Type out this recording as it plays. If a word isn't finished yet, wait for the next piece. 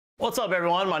What's up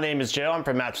everyone, my name is Joe, I'm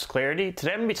from Mattress Clarity.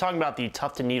 Today I'm going to be talking about the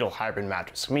Tuft Needle Hybrid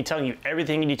mattress. I'm going to be telling you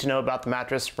everything you need to know about the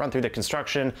mattress, run through the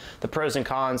construction, the pros and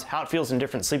cons, how it feels in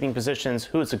different sleeping positions,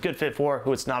 who it's a good fit for,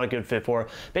 who it's not a good fit for.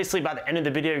 Basically by the end of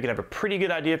the video you're going to have a pretty good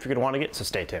idea if you're going to want to get, so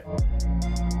stay tuned.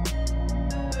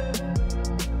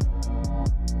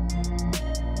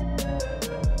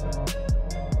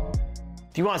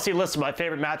 If you want to see a list of my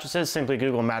favorite mattresses, simply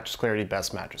Google Mattress Clarity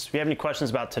Best Mattress. If you have any questions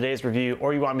about today's review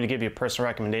or you want me to give you a personal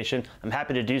recommendation, I'm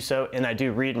happy to do so, and I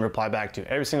do read and reply back to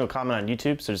every single comment on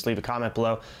YouTube, so just leave a comment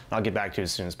below and I'll get back to you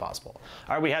as soon as possible.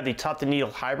 All right, we have the Tuft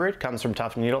Needle Hybrid, comes from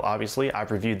Tuft Needle, obviously.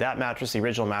 I've reviewed that mattress, the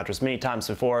original mattress, many times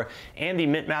before, and the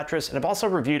Mint mattress, and I've also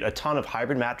reviewed a ton of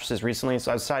hybrid mattresses recently,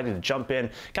 so I decided to jump in,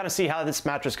 kind of see how this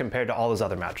mattress compared to all those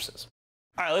other mattresses.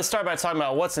 All right, let's start by talking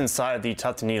about what's inside the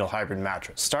Tuft Needle Hybrid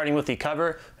mattress. Starting with the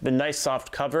cover, the nice soft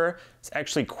cover. It's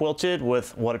actually quilted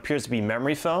with what appears to be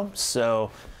memory foam. So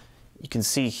you can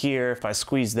see here, if I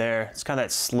squeeze there, it's kind of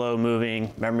that slow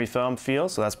moving memory foam feel,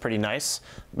 so that's pretty nice.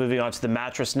 Moving on to the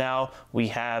mattress now, we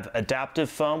have adaptive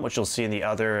foam, which you'll see in the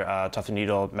other Tuft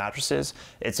Needle mattresses.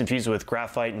 It's infused with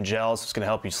graphite and gel, so it's gonna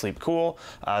help you sleep cool.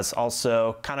 It's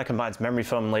also kind of combines memory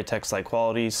foam and latex-like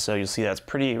qualities, so you'll see that's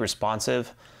pretty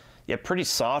responsive. Yeah, pretty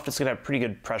soft. It's gonna have pretty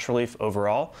good pressure relief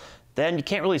overall. Then you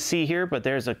can't really see here, but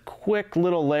there's a quick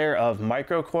little layer of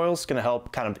micro coils. It's gonna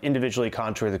help kind of individually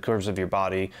contour the curves of your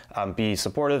body, be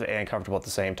supportive and comfortable at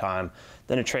the same time.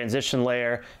 Then a transition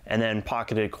layer, and then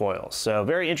pocketed coils. So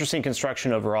very interesting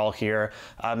construction overall here.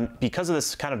 Because of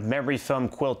this kind of memory foam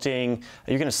quilting,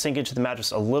 you're gonna sink into the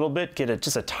mattress a little bit, get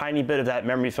just a tiny bit of that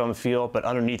memory foam feel, but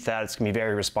underneath that, it's gonna be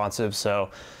very responsive. So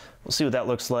we'll see what that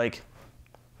looks like.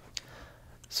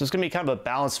 So it's gonna be kind of a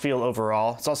balanced feel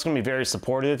overall. It's also gonna be very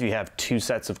supportive. You have two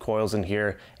sets of coils in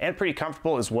here and pretty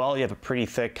comfortable as well. You have a pretty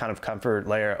thick kind of comfort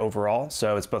layer overall.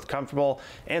 So it's both comfortable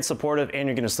and supportive, and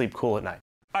you're gonna sleep cool at night.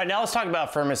 All right, now let's talk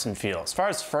about firmness and feel. As far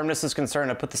as firmness is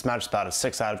concerned, I put this mattress about a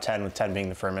 6 out of 10, with 10 being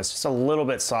the firmest, just a little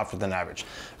bit softer than average.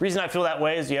 The reason I feel that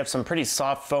way is you have some pretty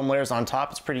soft foam layers on top.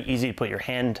 It's pretty easy to put your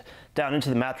hand down into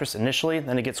the mattress initially,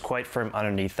 then it gets quite firm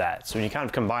underneath that. So when you kind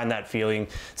of combine that feeling,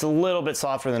 it's a little bit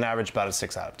softer than average, about a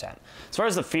 6 out of 10. As far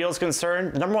as the feel is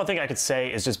concerned, the number one thing I could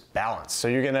say is just balance. So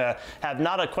you're gonna have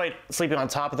not a quite sleeping on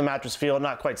top of the mattress feel,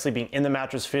 not quite sleeping in the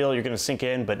mattress feel. You're gonna sink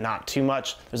in, but not too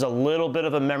much. There's a little bit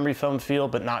of a memory foam feel,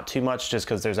 but not too much, just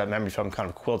because there's that memory foam kind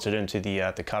of quilted into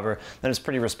the cover. Then it's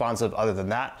pretty responsive other than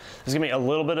that. There's gonna be a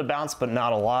little bit of bounce, but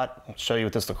not a lot. I'll show you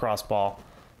with this lacrosse ball.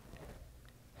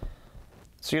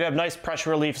 So you're gonna have nice pressure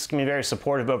relief. It's gonna be very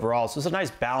supportive overall. So it's a nice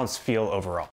balanced feel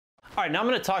overall. All right, now I'm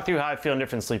gonna talk through how I feel in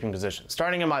different sleeping positions.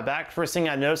 Starting on my back, first thing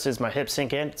I notice is my hips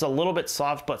sink in. It's a little bit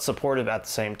soft, but supportive at the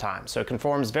same time. So it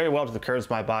conforms very well to the curves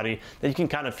of my body. Then you can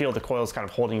kind of feel the coils kind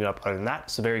of holding you up other than that.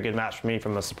 It's a very good match for me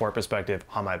from a support perspective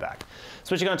on my back.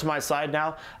 Switching on to my side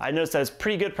now, I notice that it's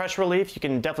pretty good pressure relief. You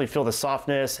can definitely feel the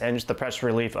softness and just the pressure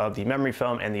relief of the memory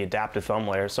foam and the adaptive foam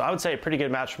layer. So I would say a pretty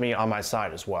good match for me on my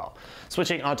side as well.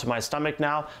 Switching onto my stomach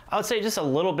now, I would say just a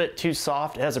little bit too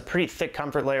soft. It has a pretty thick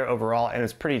comfort layer overall, and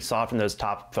it's pretty soft in those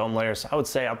top foam layers. I would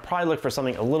say I'll probably look for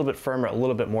something a little bit firmer, a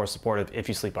little bit more supportive if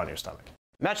you sleep on your stomach.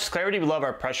 Mattress Clarity, we love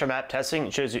our pressure map testing.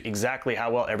 It shows you exactly how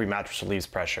well every mattress relieves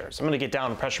pressure. So I'm gonna get down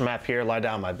on pressure map here, lie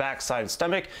down on my back, side, and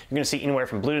stomach. You're gonna see anywhere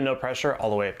from blue to no pressure, all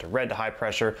the way up to red to high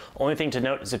pressure. Only thing to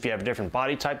note is if you have a different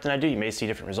body type than I do, you may see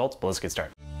different results, but let's get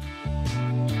started.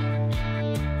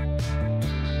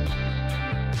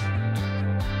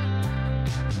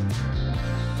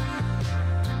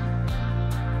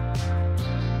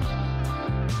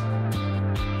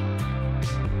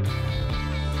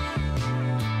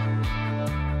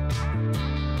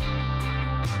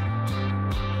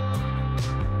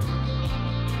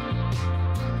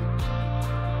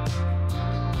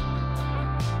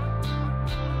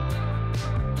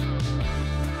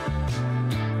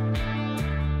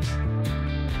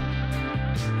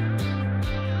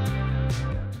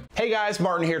 Hey guys,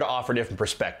 Martin here to offer a different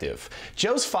perspective.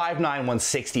 Joe's 5'9",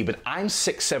 160, but I'm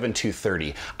 6'7",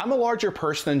 230. I'm a larger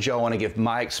person than Joe. I want to give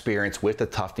my experience with the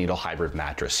Tuft Needle Hybrid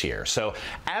mattress here. So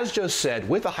as Joe said,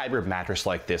 with a hybrid mattress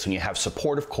like this, when you have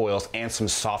supportive coils and some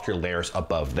softer layers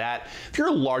above that, if you're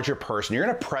a larger person, you're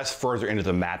going to press further into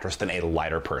the mattress than a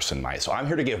lighter person might. So I'm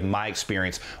here to give my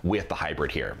experience with the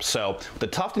hybrid here. So the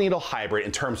Tuft Needle Hybrid,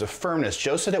 in terms of firmness,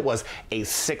 Joe said it was a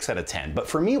 6 out of 10, but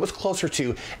for me it was closer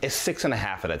to a 6.5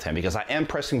 out of 10. because I am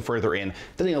pressing further in,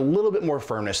 getting a little bit more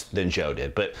firmness than Joe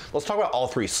did. But let's talk about all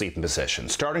three sleeping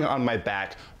positions. Starting on my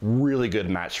back, really good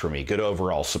match for me. Good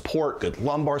overall support, good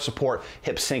lumbar support,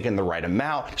 hips sink in the right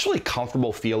amount. It's really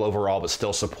comfortable feel overall, but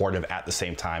still supportive at the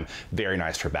same time. Very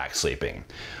nice for back sleeping.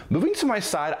 Moving to my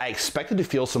side, I expected to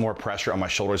feel some more pressure on my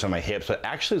shoulders and my hips, but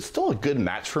actually it's still a good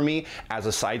match for me as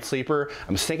a side sleeper.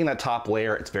 I'm sinking that top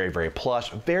layer. It's very, very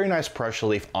plush. Very nice pressure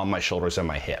relief on my shoulders and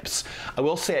my hips. I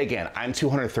will say again, I'm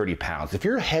 230 pounds. If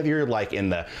you're heavier, like in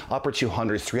the upper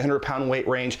 200s, 300-pound weight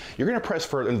range, you're gonna press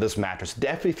further into this mattress.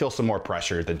 Definitely feel some more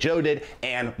pressure than Joe did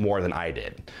and more than I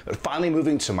did. But finally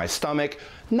moving to my stomach,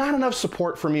 not enough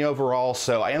support for me overall,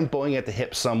 so I am bowing at the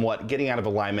hip somewhat, getting out of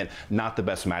alignment, not the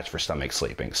best match for stomach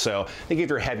sleeping. So I think if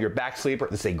you're a heavier back sleeper,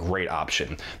 this is a great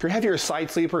option. If you're a heavier side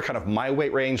sleeper, kind of my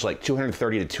weight range, like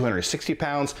 230 to 260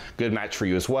 pounds, good match for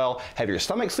you as well. Heavier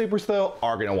stomach sleepers though,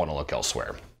 are gonna wanna look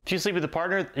elsewhere. If you sleep with a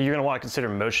partner, you're going to want to consider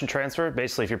motion transfer.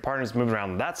 Basically, if your partner's moving around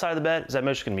on that side of the bed, is that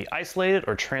motion going to be isolated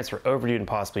or transfer over to you and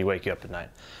possibly wake you up at night?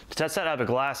 To test that, I have a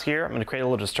glass here. I'm going to create a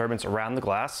little disturbance around the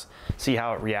glass, see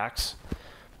how it reacts.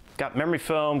 Got memory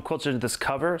foam quilted to this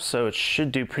cover, so it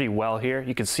should do pretty well here.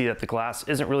 You can see that the glass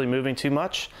isn't really moving too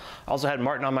much. I also had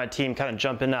Martin on my team kind of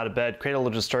jump in and out of bed, create a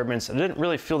little disturbance. I didn't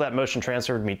really feel that motion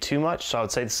transfer to me too much, so I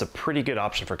would say this is a pretty good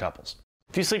option for couples.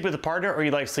 If you sleep with a partner or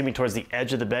you like sleeping towards the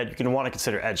edge of the bed, you're going to want to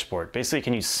consider edge support. Basically,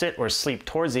 can you sit or sleep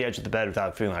towards the edge of the bed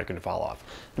without feeling like you're going to fall off?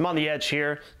 I'm on the edge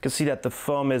here. You can see that the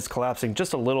foam is collapsing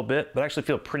just a little bit, but I actually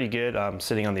feel pretty good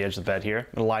sitting on the edge of the bed here. I'm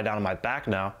going to lie down on my back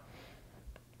now.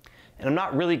 And I'm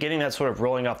not really getting that sort of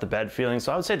rolling off the bed feeling,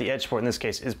 so I would say the edge support in this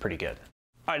case is pretty good.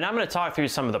 All right, now I'm going to talk through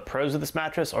some of the pros of this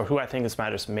mattress or who I think this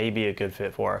mattress may be a good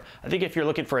fit for. I think if you're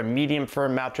looking for a medium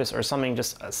firm mattress or something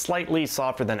just slightly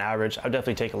softer than average, I would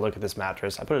definitely take a look at this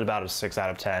mattress. I put it about a 6 out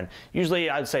of 10.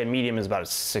 Usually I'd say a medium is about a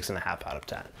 6.5 out of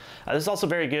 10. This is also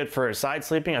very good for side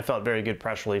sleeping. I felt very good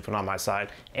pressure relief when on my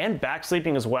side, and back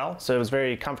sleeping as well. So it was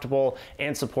very comfortable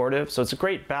and supportive. So it's a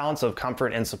great balance of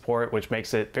comfort and support, which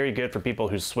makes it very good for people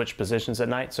who switch positions at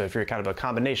night. So if you're kind of a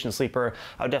combination sleeper,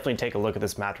 I would definitely take a look at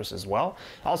this mattress as well.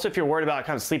 Also, if you're worried about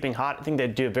kind of sleeping hot, I think they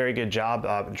do a very good job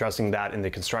addressing that in the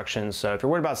construction. So if you're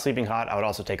worried about sleeping hot, I would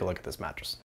also take a look at this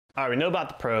mattress. All right, we know about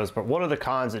the pros, but what are the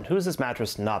cons and who is this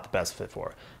mattress not the best fit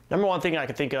for? Number one thing I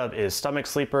can think of is stomach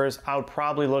sleepers. I would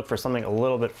probably look for something a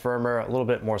little bit firmer, a little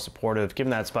bit more supportive.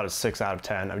 Given that it's about a 6 out of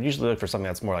 10, I would usually look for something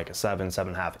that's more like a 7,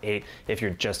 7.5, 8 if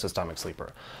you're just a stomach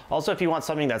sleeper. Also, if you want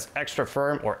something that's extra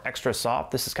firm or extra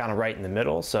soft, this is kind of right in the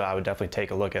middle, so I would definitely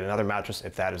take a look at another mattress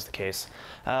if that is the case.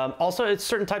 Also, it's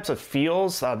certain types of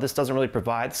feels this doesn't really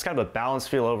provide. It's kind of a balanced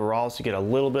feel overall, so you get a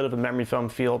little bit of a memory foam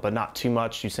feel, but not too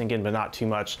much. You sink in, but not too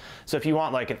much. So if you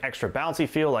want like an extra bouncy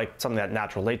feel, like something that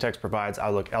natural latex provides, I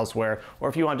would look elsewhere. Or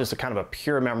if you want just a kind of a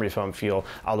pure memory foam feel,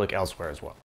 I'll look elsewhere as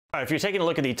well. All right, if you're taking a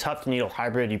look at the Tuft Needle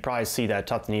Hybrid, you probably see that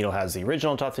Tuft Needle has the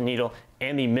original Tuft Needle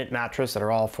and the Mint mattress that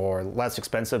are all for less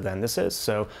expensive than this is.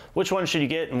 So which one should you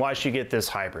get and why should you get this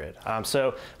hybrid?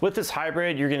 So with this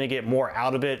hybrid, you're gonna get more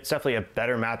out of it. It's definitely a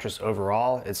better mattress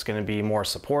overall. It's gonna be more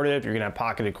supportive. You're gonna have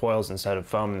pocketed coils instead of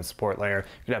foam in the support layer.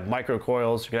 You're gonna have micro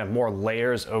coils. You're gonna have more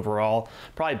layers overall.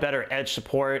 Probably better edge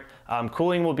support.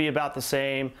 Cooling will be about the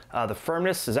same. The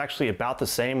firmness is actually about the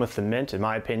same with the Mint in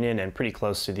my opinion, and pretty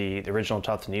close to the original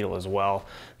Tuft Needle as well.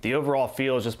 The overall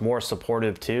feel is just more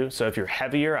supportive too. So if you're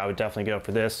heavier, I would definitely go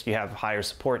for this. You have higher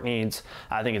support needs.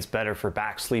 I think it's better for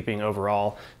back sleeping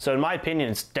overall. So in my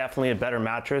opinion, it's definitely a better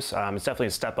mattress. It's definitely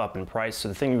a step up in price. So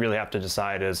the thing you really have to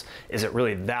decide is it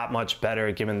really that much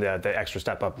better given the extra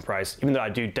step up in price? Even though I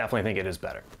do definitely think it is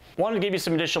better. Wanted to give you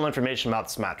some additional information about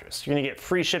this mattress. You're gonna get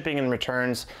free shipping and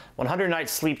returns, 100-night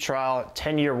sleep trial,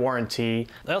 10-year warranty.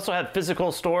 They also have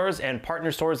physical stores and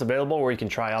partner stores available where you can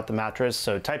try out the mattress.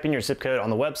 So type in your zip code on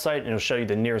the website and it'll show you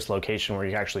the nearest location where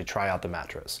you can actually try out the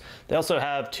mattress. They also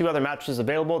have 2 other mattresses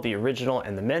available, the original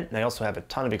and the Mint. And they also have a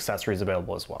ton of accessories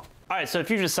available as well. All right, so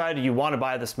if you've decided you want to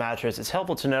buy this mattress, it's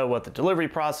helpful to know what the delivery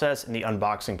process and the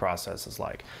unboxing process is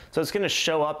like. So it's going to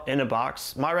show up in a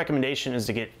box. My recommendation is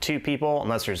to get 2 people,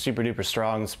 unless you're super duper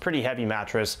strong. It's a pretty heavy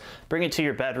mattress. Bring it to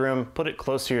your bedroom, put it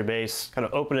close to your base, kind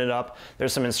of open it up.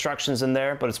 There's some instructions in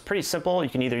there, but it's pretty simple. You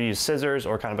can either use scissors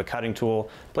or kind of a cutting tool.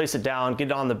 Place it down, get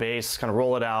it on the base, kind of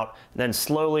roll it out, and then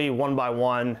slowly, one by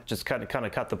one, just kind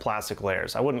of cut the plastic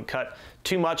layers. I wouldn't cut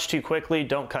too much too quickly.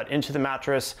 Don't cut into the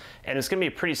mattress, and it's going to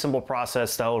be a pretty simple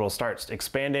process though. It'll start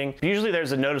expanding. Usually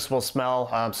there's a noticeable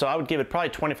smell, so I would give it probably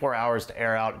 24 hours to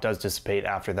air out. It does dissipate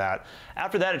after that.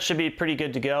 After that, it should be pretty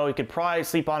good to go. You could probably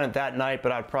sleep on it that night,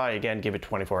 but I'd probably again give it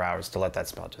 24 hours to let that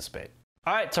smell dissipate.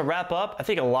 All right, to wrap up, I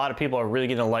think a lot of people are really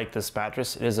gonna like this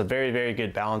mattress. It is a very, very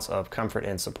good balance of comfort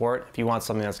and support. If you want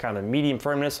something that's kind of medium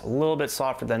firmness, a little bit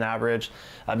softer than average,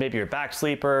 maybe you're a back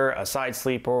sleeper, a side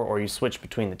sleeper, or you switch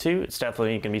between the two, it's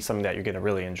definitely gonna be something that you're gonna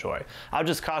really enjoy. I'll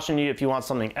just caution you if you want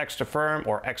something extra firm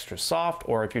or extra soft,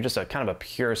 or if you're just a kind of a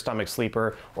pure stomach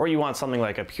sleeper, or you want something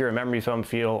like a pure memory foam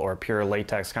feel or a pure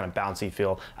latex kind of bouncy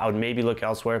feel, I would maybe look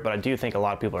elsewhere, but I do think a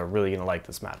lot of people are really gonna like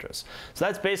this mattress. So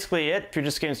that's basically it. If you're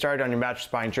just getting started on your mattress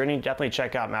buying journey, definitely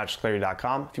check out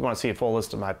mattressclarity.com if you want to see a full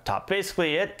list of my top.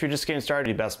 Basically it. If you're just getting started,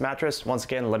 your best mattress. Once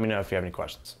again, let me know if you have any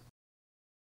questions.